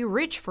pretend to be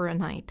rich for a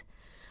night.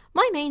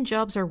 My main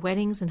jobs are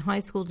weddings and high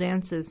school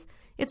dances.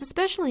 It's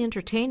especially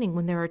entertaining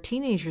when there are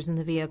teenagers in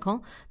the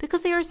vehicle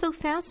because they are so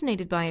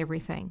fascinated by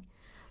everything.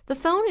 The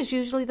phone is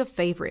usually the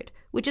favorite,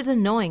 which is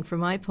annoying from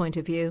my point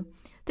of view.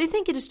 They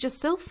think it is just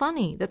so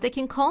funny that they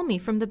can call me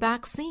from the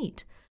back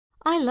seat.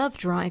 I love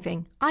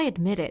driving, I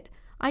admit it.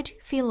 I do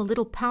feel a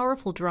little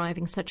powerful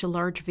driving such a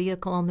large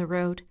vehicle on the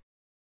road.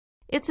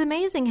 It's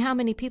amazing how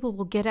many people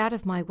will get out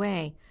of my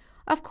way.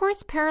 Of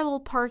course,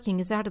 parallel parking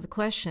is out of the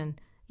question.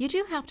 You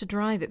do have to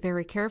drive it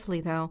very carefully,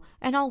 though,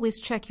 and always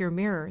check your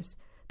mirrors.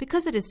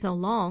 Because it is so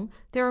long,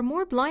 there are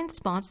more blind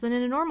spots than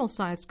in a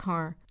normal-sized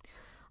car.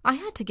 I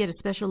had to get a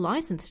special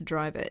license to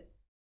drive it.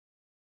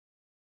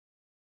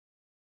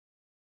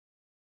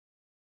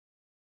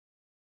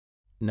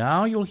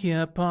 Now you'll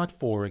hear part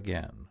 4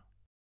 again.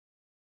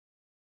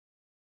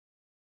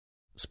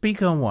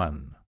 Speaker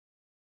 1.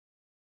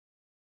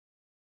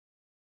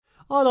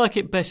 I like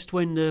it best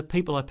when the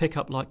people I pick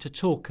up like to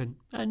talk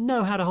and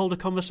know how to hold a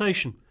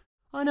conversation.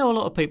 I know a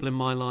lot of people in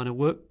my line of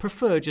work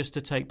prefer just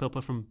to take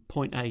people from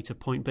point A to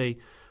point B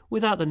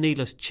without the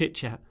needless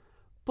chit-chat,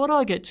 but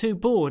I get too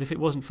bored if it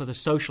wasn't for the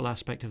social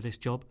aspect of this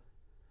job.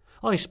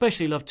 I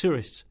especially love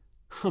tourists.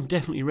 I'm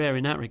definitely rare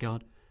in that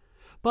regard.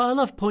 But I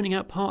love pointing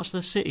out parts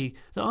of the city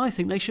that I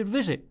think they should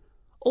visit,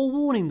 or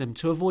warning them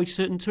to avoid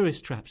certain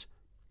tourist traps.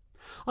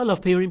 I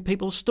love hearing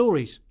people's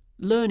stories,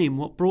 learning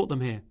what brought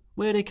them here,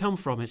 where they come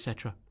from,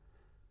 etc.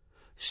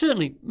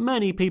 Certainly,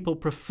 many people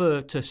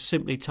prefer to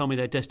simply tell me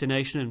their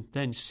destination and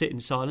then sit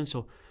in silence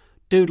or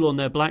doodle on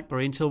their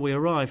BlackBerry until we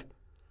arrive.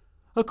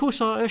 Of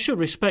course, I should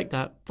respect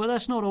that, but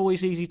that's not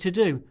always easy to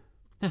do.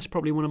 That's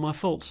probably one of my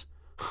faults.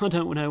 I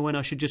don't know when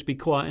I should just be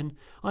quiet and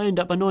I end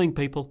up annoying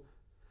people.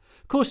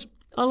 Of course,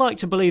 I like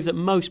to believe that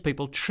most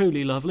people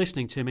truly love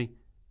listening to me.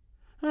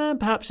 And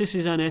perhaps this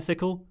is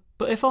unethical,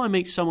 but if I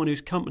meet someone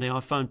whose company I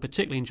find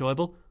particularly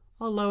enjoyable,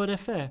 I'll lower their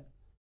fare.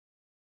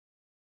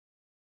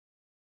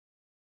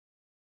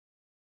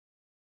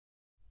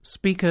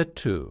 Speaker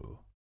 2.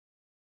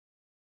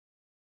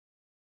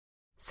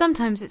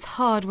 Sometimes it's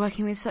hard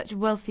working with such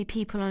wealthy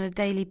people on a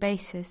daily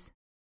basis.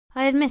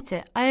 I admit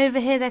it, I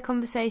overhear their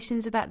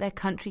conversations about their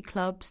country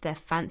clubs, their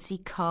fancy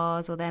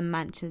cars or their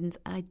mansions,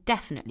 and I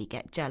definitely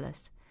get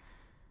jealous.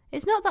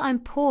 It's not that I'm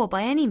poor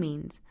by any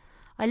means.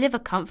 I live a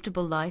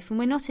comfortable life and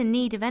we're not in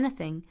need of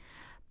anything.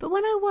 But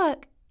when I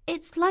work,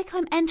 it's like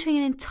I'm entering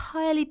an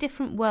entirely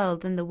different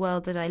world than the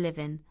world that I live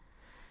in.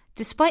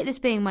 Despite this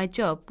being my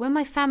job, when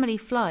my family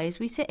flies,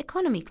 we sit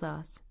economy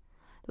class.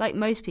 Like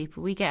most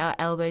people, we get our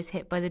elbows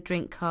hit by the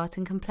drink cart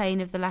and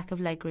complain of the lack of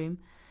legroom.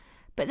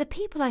 But the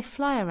people I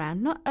fly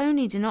around not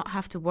only do not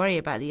have to worry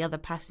about the other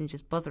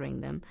passengers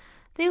bothering them,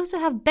 they also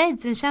have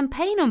beds and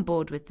champagne on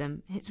board with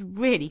them. It's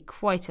really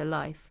quite a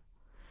life.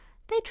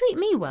 They treat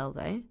me well,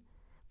 though.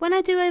 When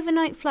I do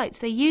overnight flights,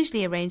 they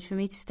usually arrange for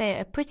me to stay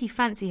at a pretty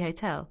fancy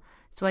hotel,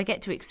 so I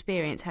get to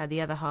experience how the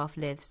other half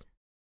lives.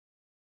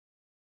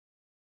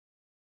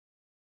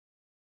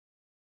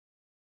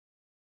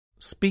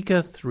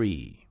 Speaker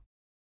 3.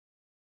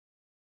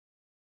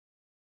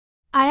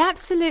 I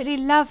absolutely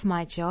love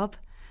my job.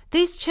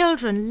 These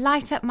children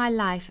light up my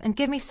life and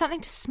give me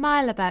something to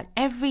smile about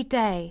every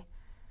day.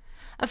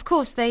 Of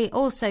course, they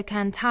also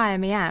can tire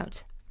me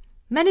out.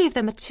 Many of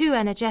them are too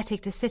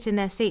energetic to sit in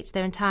their seats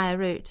their entire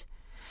route.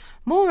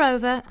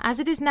 Moreover, as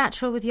it is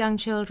natural with young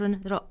children,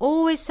 there are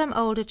always some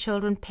older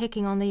children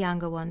picking on the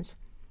younger ones.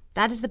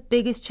 That is the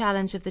biggest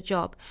challenge of the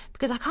job,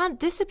 because I can't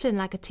discipline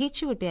like a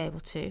teacher would be able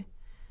to.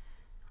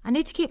 I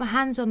need to keep my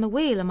hands on the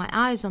wheel and my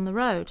eyes on the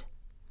road.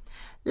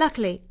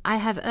 Luckily, I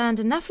have earned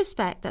enough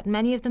respect that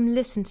many of them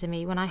listen to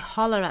me when I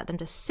holler at them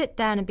to sit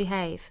down and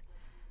behave.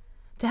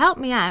 To help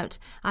me out,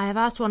 I have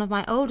asked one of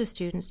my older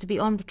students to be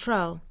on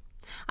patrol.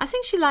 I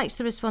think she likes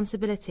the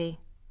responsibility.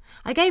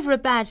 I gave her a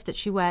badge that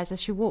she wears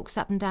as she walks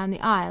up and down the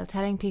aisle,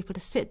 telling people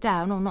to sit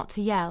down or not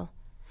to yell.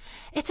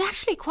 It's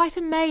actually quite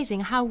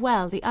amazing how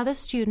well the other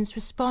students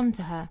respond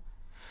to her.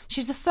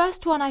 She's the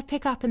first one I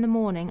pick up in the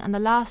morning and the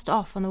last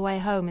off on the way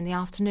home in the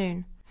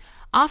afternoon.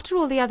 After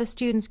all the other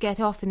students get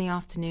off in the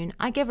afternoon,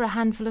 I give her a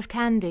handful of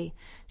candy.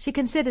 She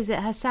considers it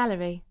her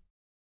salary.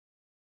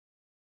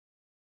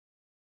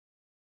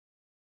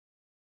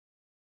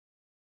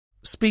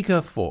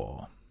 Speaker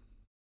 4.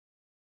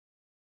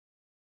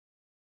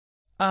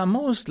 I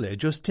mostly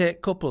just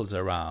take couples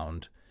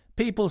around.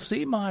 People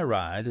see my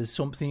ride as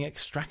something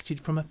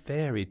extracted from a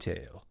fairy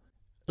tale.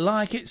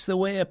 Like it's the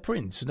way a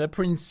prince and a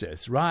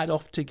princess ride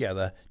off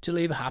together to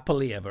live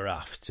happily ever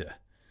after.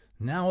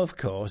 Now, of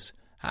course,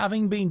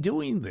 having been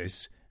doing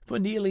this for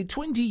nearly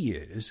 20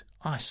 years,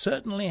 I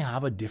certainly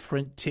have a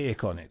different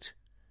take on it.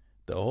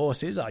 The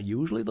horses are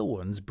usually the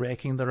ones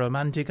breaking the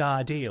romantic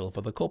ideal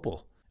for the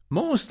couple,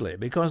 mostly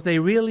because they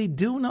really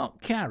do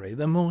not carry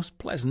the most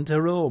pleasant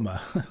aroma.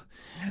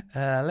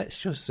 Let's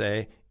just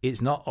say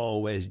it's not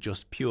always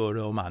just pure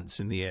romance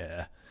in the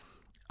air.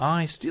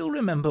 I still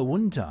remember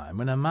one time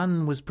when a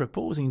man was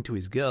proposing to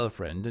his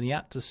girlfriend and he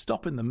had to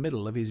stop in the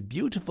middle of his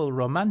beautiful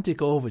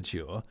romantic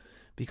overture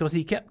because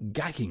he kept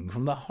gagging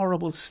from the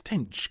horrible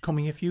stench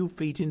coming a few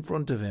feet in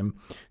front of him.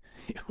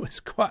 It was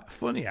quite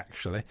funny,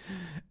 actually.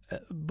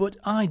 But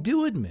I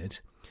do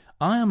admit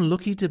I am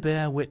lucky to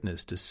bear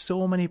witness to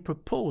so many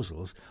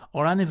proposals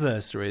or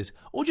anniversaries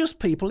or just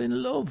people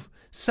in love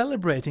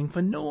celebrating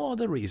for no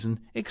other reason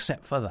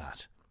except for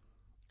that.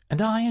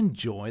 And I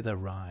enjoy the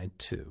ride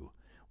too.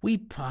 We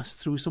passed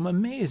through some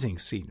amazing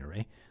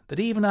scenery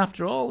that even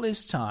after all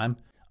this time,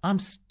 I'm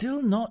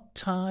still not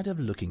tired of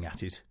looking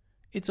at it.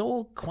 It's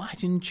all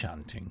quite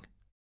enchanting.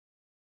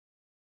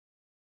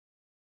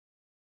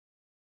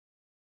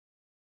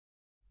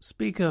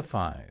 Speaker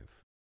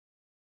 5.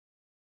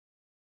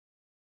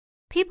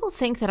 People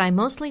think that I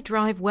mostly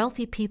drive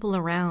wealthy people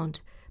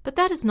around, but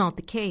that is not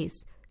the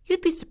case.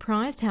 You'd be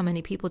surprised how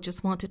many people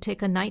just want to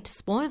take a night to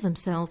spoil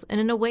themselves and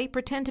in a way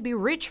pretend to be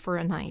rich for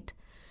a night.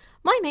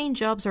 My main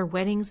jobs are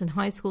weddings and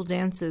high school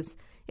dances.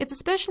 It's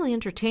especially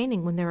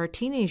entertaining when there are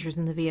teenagers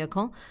in the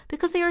vehicle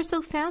because they are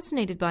so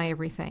fascinated by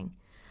everything.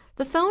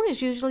 The phone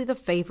is usually the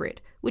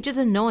favorite, which is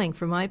annoying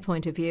from my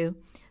point of view.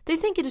 They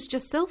think it is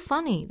just so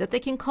funny that they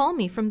can call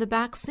me from the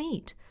back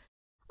seat.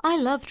 I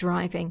love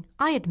driving,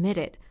 I admit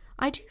it.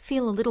 I do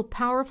feel a little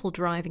powerful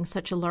driving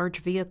such a large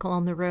vehicle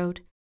on the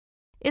road.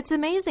 It's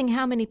amazing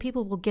how many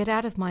people will get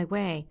out of my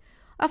way.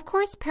 Of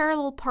course,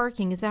 parallel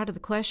parking is out of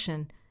the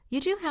question. You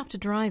do have to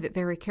drive it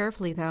very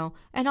carefully, though,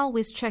 and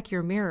always check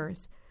your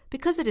mirrors.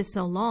 Because it is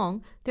so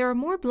long, there are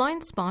more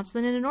blind spots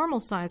than in a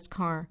normal-sized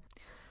car.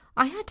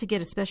 I had to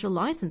get a special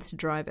license to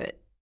drive it.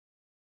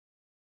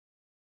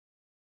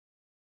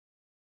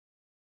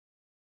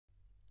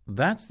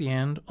 That's the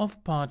end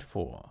of part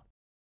 4.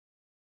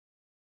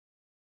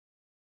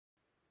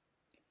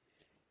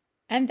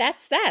 And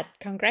that's that.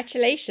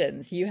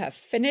 Congratulations, you have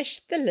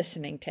finished the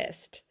listening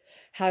test.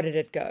 How did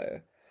it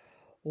go?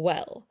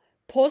 Well,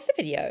 pause the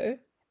video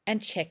and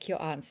check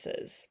your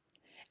answers.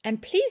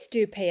 And please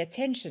do pay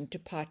attention to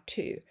part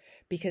 2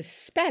 because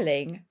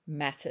spelling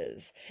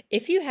matters.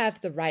 If you have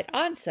the right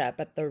answer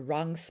but the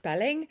wrong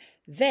spelling,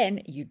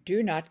 then you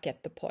do not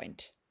get the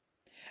point.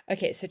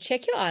 Okay, so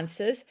check your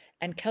answers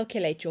and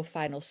calculate your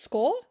final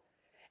score.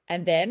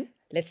 And then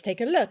let's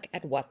take a look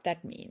at what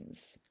that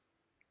means.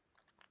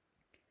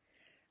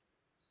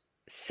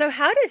 So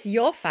how does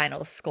your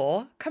final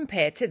score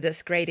compare to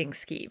this grading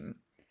scheme?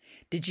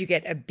 Did you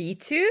get a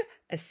B2,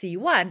 a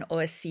C1,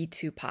 or a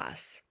C2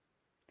 pass?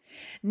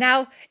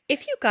 Now,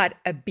 if you got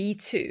a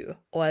B2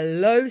 or a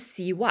low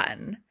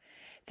C1,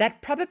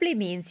 that probably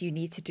means you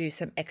need to do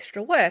some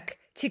extra work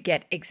to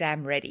get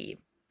exam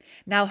ready.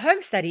 Now,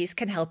 home studies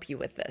can help you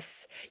with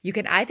this. You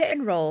can either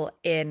enroll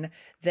in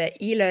the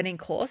e-learning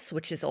course,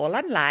 which is all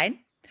online,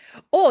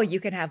 or you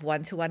can have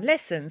one-to-one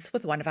lessons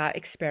with one of our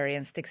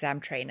experienced exam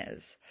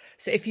trainers.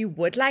 So if you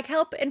would like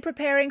help in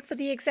preparing for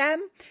the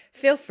exam,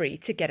 feel free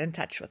to get in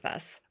touch with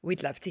us.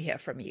 We'd love to hear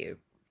from you.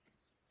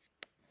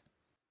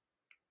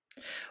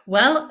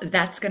 Well,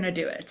 that's going to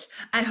do it.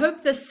 I hope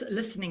this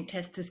listening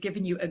test has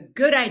given you a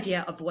good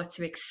idea of what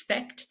to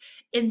expect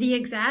in the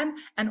exam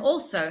and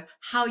also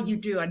how you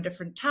do on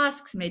different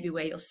tasks, maybe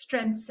where your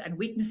strengths and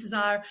weaknesses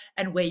are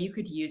and where you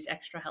could use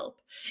extra help.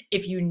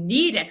 If you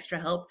need extra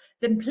help,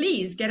 then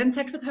please get in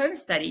touch with Home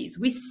Studies.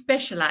 We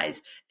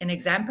specialize in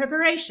exam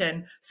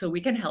preparation, so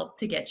we can help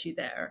to get you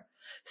there.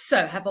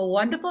 So have a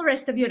wonderful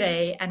rest of your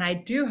day, and I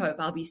do hope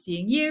I'll be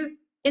seeing you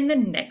in the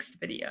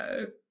next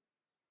video.